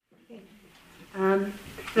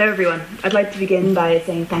Hello everyone. I'd like to begin by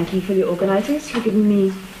saying thank you for the organisers for giving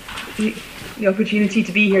me the opportunity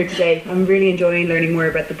to be here today. I'm really enjoying learning more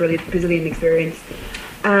about the Brazilian experience.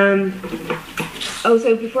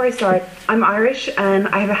 Also, before I start, I'm Irish and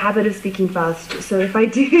I have a habit of speaking fast, so if I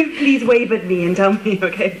do, please wave at me and tell me,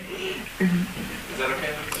 okay? Is that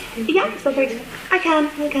okay? Yeah, it's perfect. I can,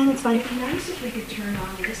 it's fine. It'd be nice if we could turn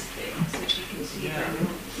on this thing so she can see her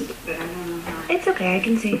notes, but I don't know how. It's okay, I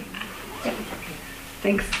can see. Yep.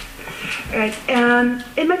 Thanks. Alright,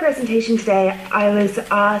 in my presentation today, I was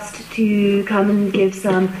asked to come and give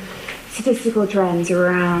some statistical trends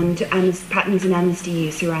around patents and amnesty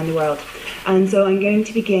use around the world. And so I'm going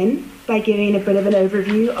to begin by giving a bit of an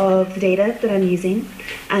overview of the data that I'm using,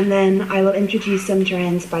 and then I will introduce some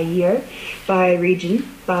trends by year, by region,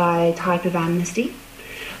 by type of amnesty.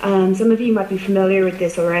 Some of you might be familiar with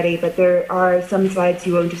this already, but there are some slides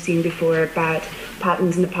you won't have seen before about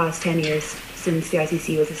patents in the past 10 years since the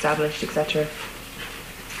ICC was established, etc.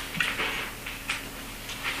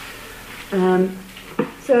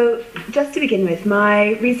 So, just to begin with,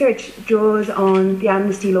 my research draws on the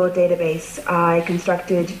amnesty law database I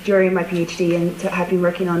constructed during my PhD and have been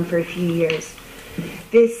working on for a few years.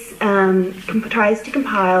 This tries to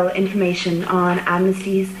compile information on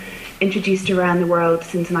amnesties introduced around the world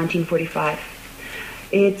since 1945.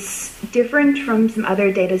 It's different from some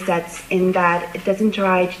other data sets in that it doesn't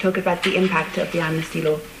try to talk about the impact of the amnesty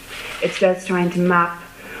law. It's just trying to map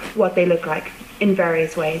what they look like in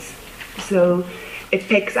various ways. So it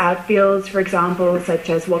picks out fields, for example, such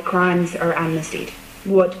as what crimes are amnestied,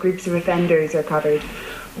 what groups of offenders are covered,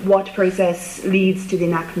 what process leads to the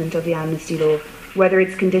enactment of the amnesty law, whether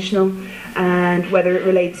it's conditional, and whether it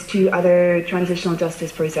relates to other transitional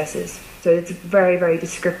justice processes. So it's very, very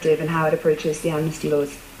descriptive in how it approaches the amnesty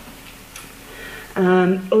laws.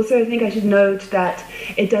 Also, I think I should note that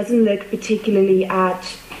it doesn't look particularly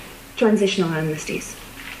at transitional amnesties.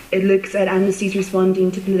 It looks at amnesties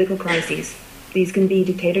responding to political crises. These can be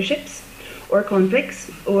dictatorships or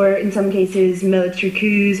conflicts, or in some cases military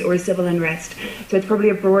coups or civil unrest. So it's probably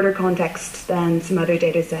a broader context than some other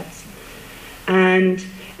data sets. And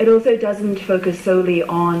it also doesn't focus solely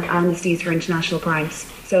on amnesties for international crimes.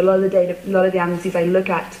 So a lot of the amnesties I look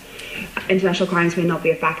at, international crimes may not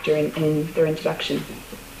be a factor in their introduction.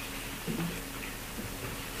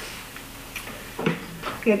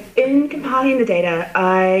 Okay. In compiling the data,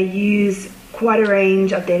 I use quite a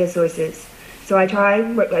range of data sources. So I try,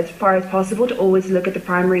 as far as possible, to always look at the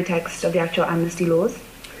primary text of the actual amnesty laws.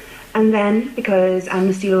 And then, because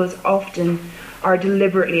amnesty laws often are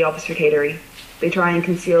deliberately obfuscatory, they try and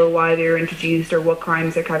conceal why they're introduced or what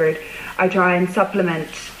crimes are covered, I try and supplement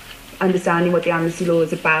understanding what the amnesty law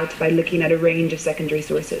is about by looking at a range of secondary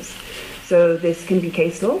sources. So this can be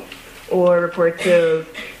case law, or reports of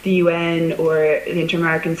the UN or the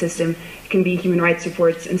Inter-American system. It can be human rights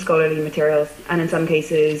reports and scholarly materials, and in some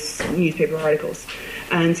cases, newspaper articles.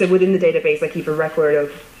 And so within the database, I keep a record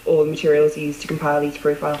of all the materials used to compile each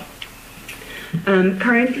profile.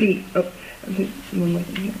 Currently,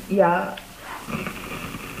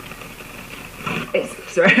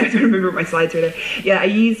 sorry, I don't remember what my slides were there. Yeah,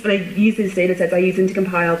 when I use these data sets, I use them to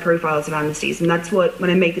compile profiles of amnesties, and that's what, when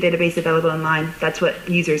I make the database available online, that's what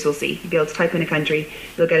users will see. You'll be able to type in a country,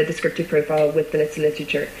 you'll get a descriptive profile with the list of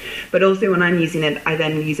literature. But also when I'm using it, I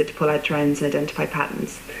then use it to pull out trends and identify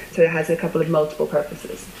patterns. So it has a couple of multiple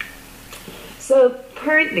purposes. So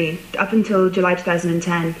currently, up until July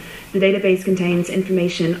 2010, the database contains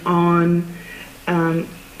information on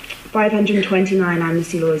 529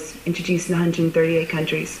 amnesty laws introduced in 138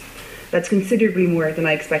 countries. That's considerably more than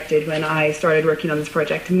I expected when I started working on this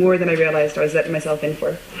project, more than I realised I was letting myself in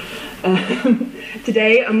for.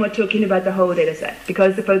 Today I'm not talking about the whole data set.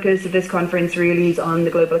 Because the focus of this conference really is on the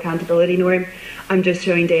global accountability norm, I'm just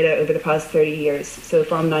showing data over the past 30 years, so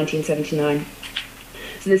from 1979.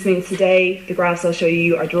 So this means today the graphs I'll show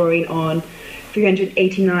you are drawing on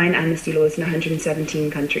 389 amnesty laws in 117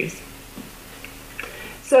 countries.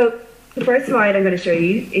 So the first slide I'm going to show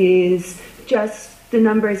you is just the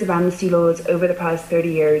numbers of amnesty laws over the past 30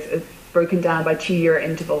 years, broken down by 2-year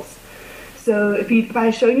intervals. So if I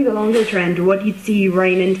show you the longer trend, what you'd see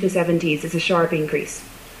running into the 70s is a sharp increase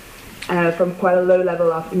from quite a low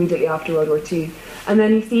level immediately after World War II. And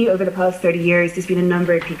then you see over the past 30 years, there's been a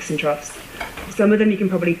number of peaks and troughs. Some of them you can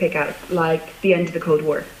probably pick out, like the end of the Cold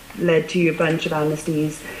War, led to a bunch of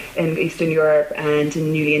amnesties in Eastern Europe and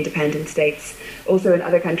in newly independent states. Also in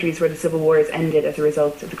other countries where the civil wars ended as a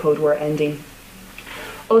result of the Cold War ending.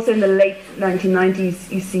 Also in the late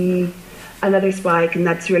 1990s, you see another spike, and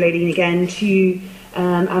that's relating again to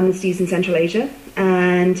amnesties in Central Asia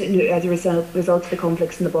and as a result of the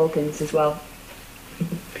conflicts in the Balkans as well.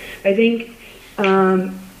 I think,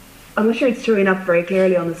 I'm not sure it's showing up very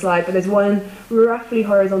clearly on the slide, but there's one roughly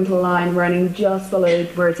horizontal line running just below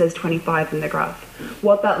where it says 25 in the graph.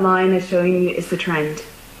 What that line is showing you is the trend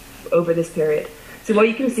over this period. So what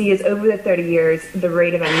you can see is over the 30 years, the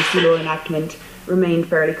rate of amnesty law enactment remained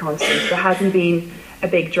fairly constant. There hasn't been a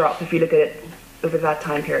big drop if you look at it over that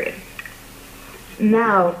time period.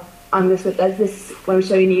 Now, what I'm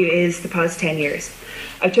showing you is the past 10 years.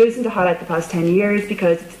 I've chosen to highlight the past 10 years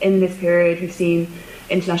because it's in this period we've seen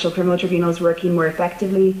international criminal tribunals working more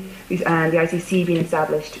effectively, and the ICC being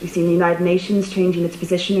established. We've seen the United Nations changing its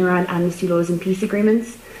position around amnesty laws and peace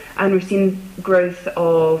agreements, and we've seen growth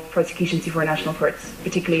of prosecutions before national courts,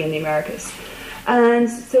 particularly in the Americas. And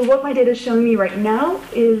so what my data is showing me right now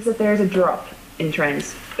is that there's a drop in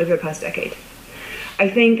trends over the past decade. I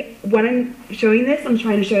think when I'm showing this, I'm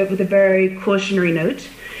trying to show it with a very cautionary note,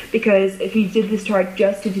 because if you did this chart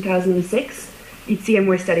just to 2006, you'd see a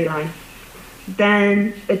more steady line.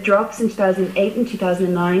 Then it drops in 2008 and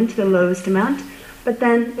 2009 to the lowest amount, but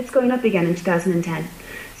then it's going up again in 2010.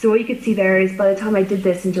 So what you could see there is by the time I did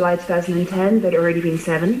this in July 2010, there'd already been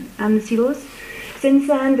 7 amnesty laws. Since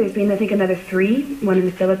then, there's been, I think, another 3, one in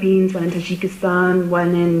the Philippines, one in Tajikistan,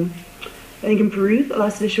 one in, I think, in Peru, that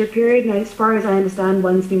lasted a short period. And as far as I understand,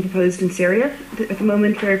 one's being proposed in Syria at the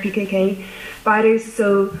moment for PKK fighters.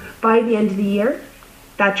 So by the end of the year,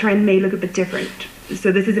 that trend may look a bit different.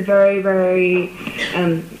 So this is a very, very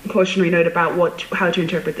cautionary note about how to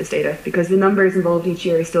interpret this data, because the numbers involved each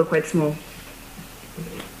year are still quite small.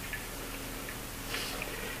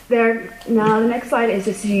 Now, the next slide is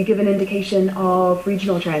just to give an indication of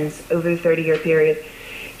regional trends over the 30-year period.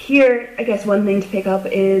 Here, I guess one thing to pick up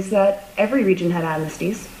is that every region had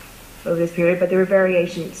amnesties over this period, but there were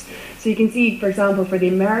variations. So you can see, for example, for the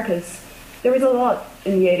Americas, there was a lot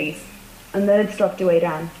in the 80s, and then it's dropped way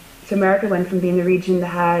down. So America went from being the region that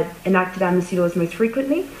had enacted amnesty laws most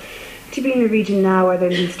frequently to being the region now where they're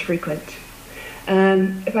least frequent.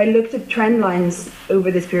 If I looked at trend lines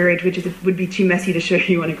over this period, which would be too messy to show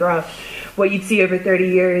you on a graph, what you'd see over 30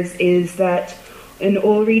 years is that in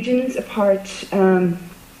all regions, apart, I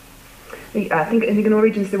think in all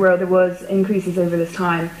regions of the world there was increases over this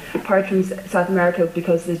time, apart from South America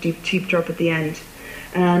because of the cheap drop at the end.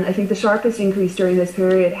 And I think the sharpest increase during this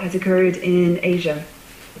period has occurred in Asia.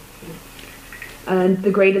 And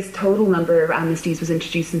the greatest total number of amnesties was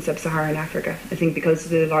introduced in sub-Saharan Africa, I think because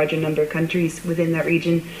of the larger number of countries within that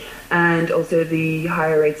region and also the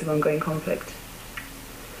higher rates of ongoing conflict.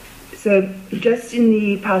 So just in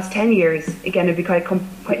the past 10 years, again, it'd be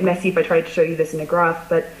quite messy if I tried to show you this in a graph,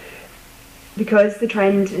 but because the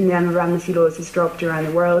trend in the number of amnesty laws has dropped around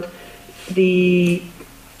the world, the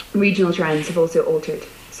regional trends have also altered.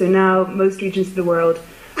 So now most regions of the world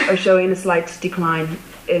are showing a slight decline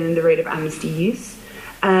in the rate of amnesty use,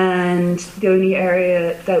 and the only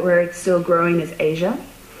area where it's still growing is Asia.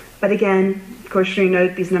 But again, cautionary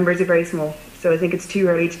note, these numbers are very small, so I think it's too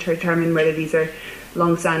early to determine whether these are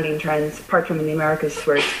long-standing trends, apart from in the Americas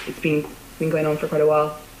where it's been going on for quite a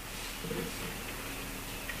while.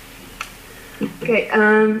 Okay,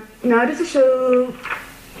 now just to show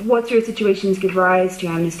what sort of situations give rise to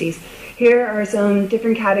amnesties, here are some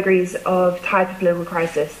different categories of type of political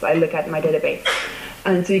crisis that I look at in my database.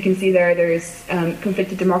 And so you can see there's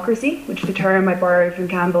conflicted democracy, which is a term I borrowed from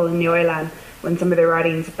Campbell and Nyoilan when some of their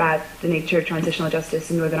writings about the nature of transitional justice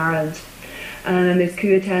in Northern Ireland. And then there's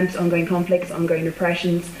coup attempts, ongoing conflicts, ongoing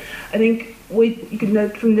repressions. I think what you could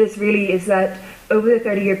note from this really is that over the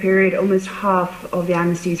 30-year period, almost half of the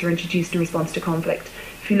amnesties were introduced in response to conflict.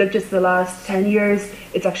 If you look just at the last 10 years,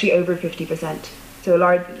 it's actually over 50%. So a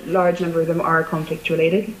large number of them are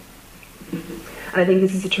conflict-related. And I think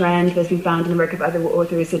this is a trend that's been found in the work of other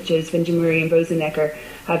authors such as Vinjamuri and Bosenecker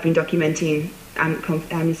have been documenting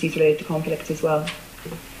amnesties related to conflicts as well.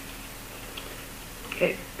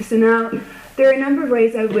 Okay, so now there are a number of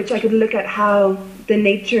ways in which I could look at how the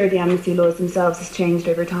nature of the amnesty laws themselves has changed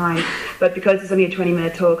over time, but because it's only a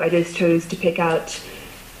 20-minute talk, I just chose to pick out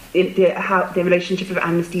the relationship of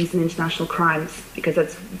amnesties and international crimes, because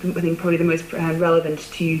that's, I think, probably the most relevant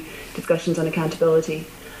to discussions on accountability.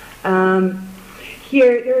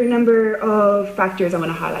 Here, there are a number of factors I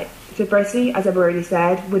want to highlight. So firstly, as I've already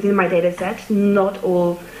said, within my data set, not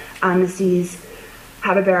all amnesties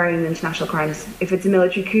have a bearing on international crimes. If it's a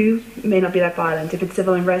military coup, it may not be that violent. If it's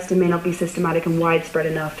civil unrest, it may not be systematic and widespread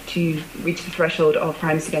enough to reach the threshold of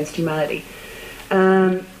crimes against humanity.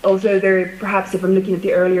 Also, perhaps if I'm looking at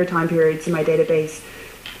the earlier time periods in my database,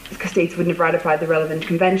 states wouldn't have ratified the relevant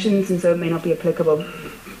conventions, and so it may not be applicable.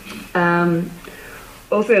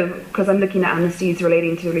 also, because I'm looking at amnesties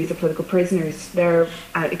relating to the release of political prisoners, there,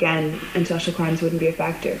 again, international crimes wouldn't be a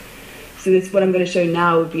factor. So this, what I'm going to show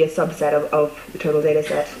now would be a subset of the total data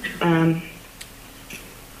set.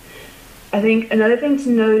 I think another thing to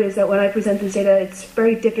note is that when I present this data, it's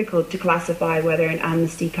very difficult to classify whether an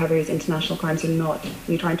amnesty covers international crimes or not.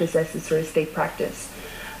 We're trying to assess this sort of state practice.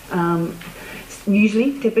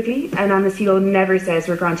 Usually, typically, an amnesty law never says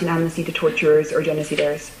we're granting amnesty to torturers or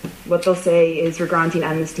genocidaires. What they'll say is we're granting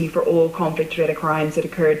amnesty for all conflict-related crimes that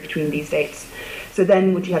occurred between these dates. So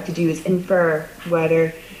then what you have to do is infer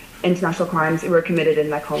whether international crimes were committed in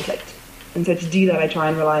that conflict. And so to do that, I try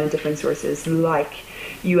and rely on different sources like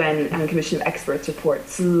UN and Commission of Experts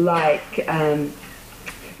reports, like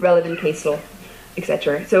relevant case law,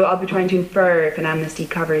 etc. So I'll be trying to infer if an amnesty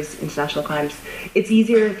covers international crimes. It's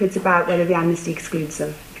easier if it's about whether the amnesty excludes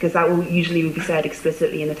them, because that will usually be said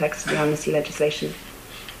explicitly in the text of the amnesty legislation.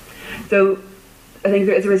 So I think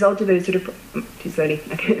as a result of those sort of... Too slowly.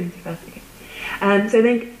 Okay. So I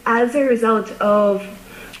think as a result of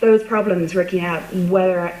those problems working out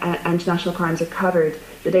whether international crimes are covered,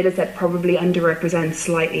 the data set probably underrepresents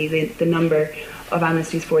slightly the number of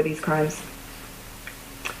amnesties for these crimes.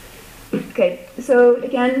 Okay, so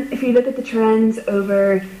again, if you look at the trends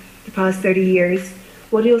over the past 30 years,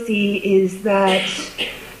 what you'll see is that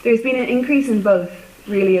there's been an increase in both,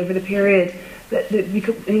 really, over the period. I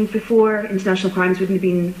think before, international crimes wouldn't have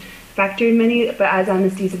been factored in many, but as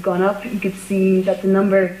amnesties have gone up, you could see that the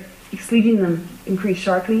number excluding them increased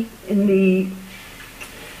sharply in the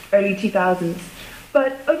early 2000s.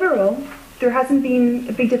 But overall, there hasn't been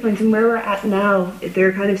a big difference in where we're at now. There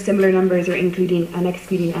are kind of similar numbers are including and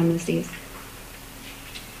excluding amnesties.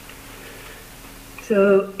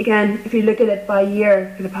 So again, if you look at it by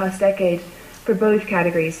year for the past decade, for both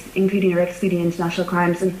categories, including or excluding international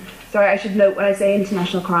crimes, and sorry, I should note when I say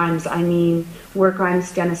international crimes, I mean war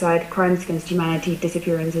crimes, genocide, crimes against humanity,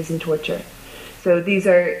 disappearances, and torture. So these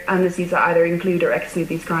are amnesties that either include or exclude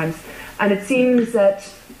these crimes. And it seems that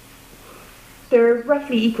they're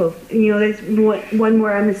roughly equal. You know, there's one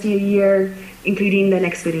more amnesty a year, including than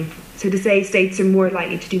excluding. So to say states are more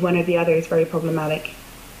likely to do one or the other is very problematic.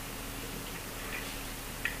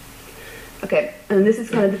 Okay, and this is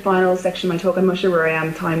kind of the final section of my talk. I'm not sure where I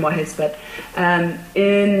am time-wise, but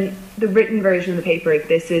in the written version of the paper,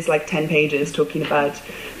 this is like 10 pages talking about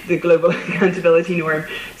the global accountability norm.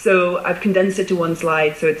 So I've condensed it to one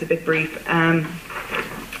slide, so it's a bit brief.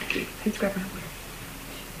 Let's grab my water.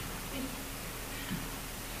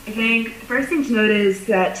 I think the first thing to note is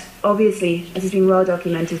that, obviously, as has been well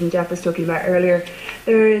documented and Jeff was talking about earlier,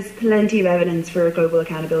 there is plenty of evidence for a global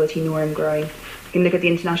accountability norm growing. You can look at the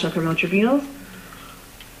International Criminal Tribunals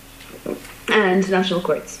and national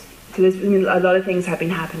courts. So there's a lot of things have been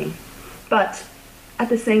happening. But at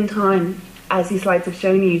the same time, as these slides have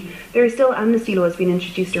shown you, there are still amnesty laws being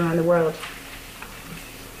introduced around the world.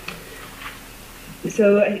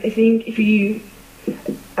 So I think if you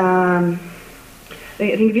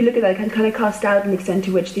look at that, it can kind of cast out the extent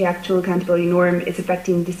to which the actual accountability norm is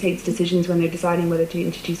affecting the states' decisions when they're deciding whether to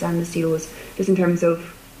introduce amnesty laws, just in terms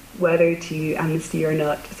of whether to amnesty or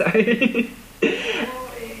not. Sorry. Yeah,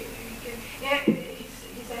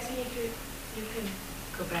 he's asking if you can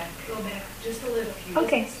go back just a little.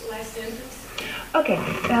 Okay. Last sentence. Okay.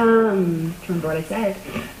 Remember what I said.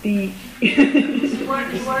 The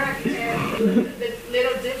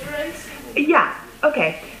little difference. Yeah.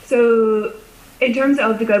 Okay. So, in terms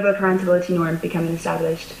of the global accountability norm becoming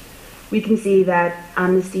established, we can see that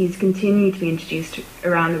amnesties continue to be introduced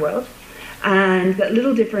around the world, and that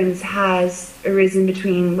little difference has arisen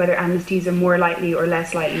between whether amnesties are more likely or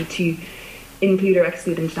less likely to include or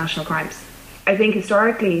exclude international crimes. I think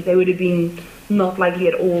historically they would have been not likely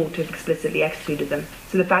at all to have explicitly excluded them.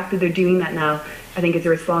 So the fact that they're doing that now, I think, is a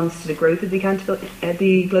response to the growth of the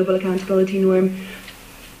global accountability norm,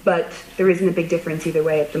 but there isn't a big difference either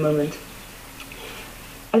way at the moment.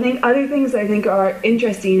 I think other things I think are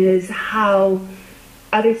interesting is how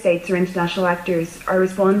other states or international actors are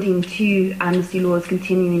responding to amnesty laws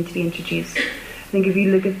continuing to be introduced. I think if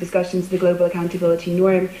you look at discussions of the global accountability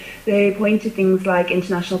norm, they point to things like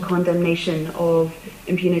international condemnation of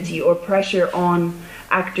impunity or pressure on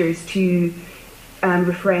actors to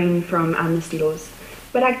refrain from amnesty laws.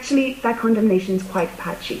 But actually, that condemnation is quite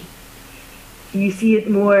patchy. You see it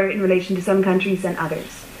more in relation to some countries than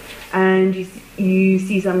others. And you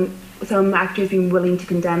see some actors being willing to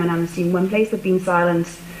condemn an amnesty in one place but being silent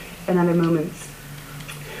in other moments.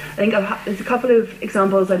 I think there's a couple of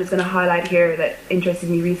examples I'm just going to highlight here that interested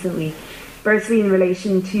me recently. Firstly, in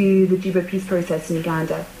relation to the Juba peace process in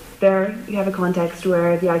Uganda. There you have a context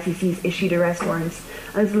where the ICC's issued arrest warrants,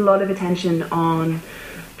 and there's a lot of attention on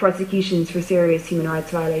prosecutions for serious human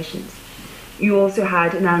rights violations. You also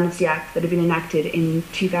had an Amnesty Act that had been enacted in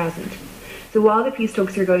 2000. So while the peace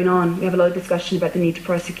talks are going on, we have a lot of discussion about the need to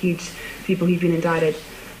prosecute people who've been indicted.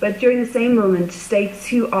 But during the same moment, states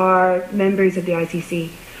who are members of the ICC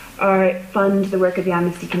fund the work of the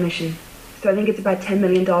Amnesty Commission. So I think it's about $10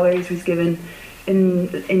 million was given in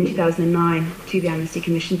 2009 to the Amnesty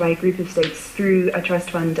Commission by a group of states through a trust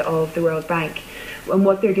fund of the World Bank. And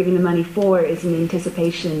what they're giving the money for is in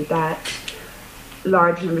anticipation that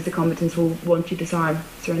large numbers of combatants will want to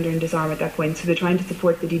surrender and disarm at that point. So they're trying to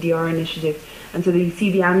support the DDR initiative. And so you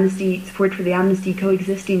see the amnesty, support for the amnesty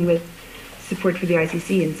coexisting with support for the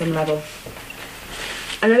ICC in some level.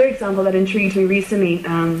 Another example that intrigued me recently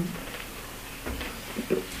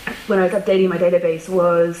when I was updating my database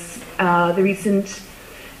was the recent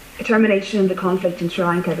termination of the conflict in Sri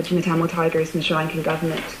Lanka between the Tamil Tigers and the Sri Lankan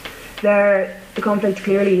government. There, the conflict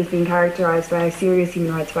clearly is being characterised by serious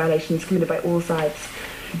human rights violations committed by all sides.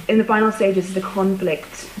 In the final stages of the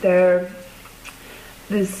conflict, there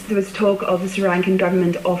was talk of the Sri Lankan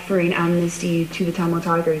government offering amnesty to the Tamil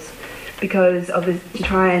Tigers because to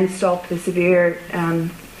try and stop the severe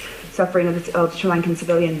suffering of Sri Lankan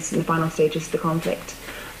civilians in the final stages of the conflict.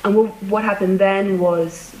 And what happened then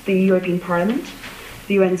was the European Parliament,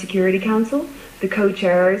 the UN Security Council, the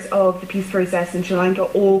co-chairs of the peace process in Sri Lanka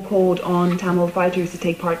all called on Tamil fighters to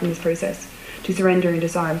take part in this process, to surrender and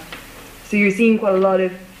disarm. So you're seeing quite a lot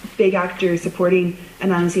of big actors supporting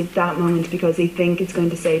an amnesty at that moment because they think it's going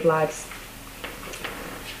to save lives.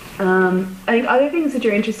 I think other things that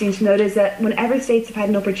are interesting to note is that whenever states have had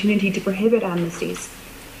an opportunity to prohibit amnesties,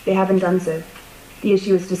 they haven't done so. The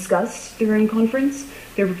issue was discussed during conference.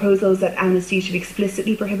 There were proposals that amnesty should be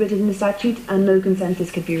explicitly prohibited in the statute, and no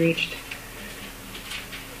consensus could be reached.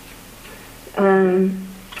 And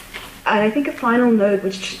I think a final note,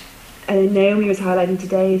 which Naomi was highlighting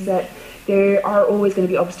today, is that there are always going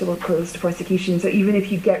to be obstacles to prosecution. So even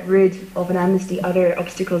if you get rid of an amnesty, other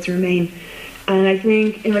obstacles remain. And I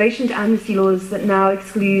think in relation to amnesty laws that now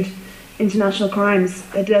exclude international crimes,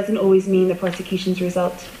 that doesn't always mean that prosecutions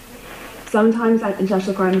result. Sometimes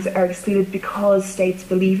international crimes are excluded because states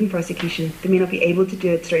believe in prosecution. They may not be able to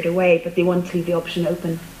do it straight away, but they want to leave the option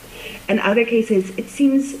open. In other cases, it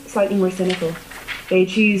seems slightly more cynical. They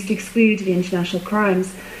choose to exclude the international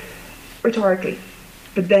crimes rhetorically.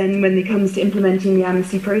 But then when it comes to implementing the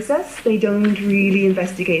amnesty process, they don't really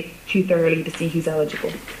investigate too thoroughly to see who's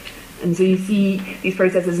eligible. And so you see these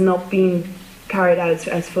processes not being carried out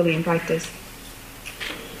as fully in practice.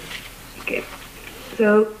 Okay,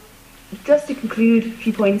 so just to conclude a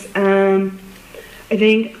few points, I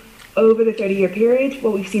think over the 30-year period,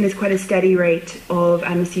 what we've seen is quite a steady rate of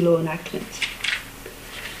amnesty law enactment.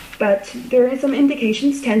 But there are some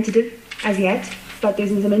indications, tentative as yet, but there's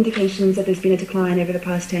some indications that there's been a decline over the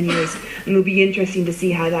past 10 years. And it'll be interesting to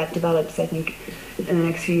see how that develops, I think, in the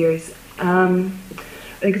next few years. I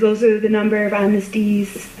think also the number of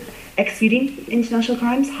amnesties excluding international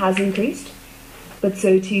crimes has increased, but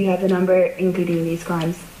so too have the number including these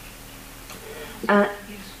crimes.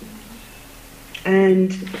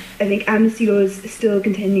 And I think amnesty laws still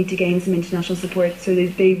continue to gain some international support, so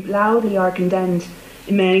they loudly are condemned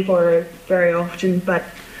in many forums very often, but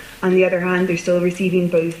on the other hand they're still receiving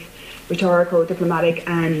both rhetorical, diplomatic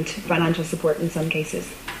and financial support in some cases.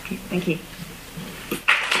 Thank you.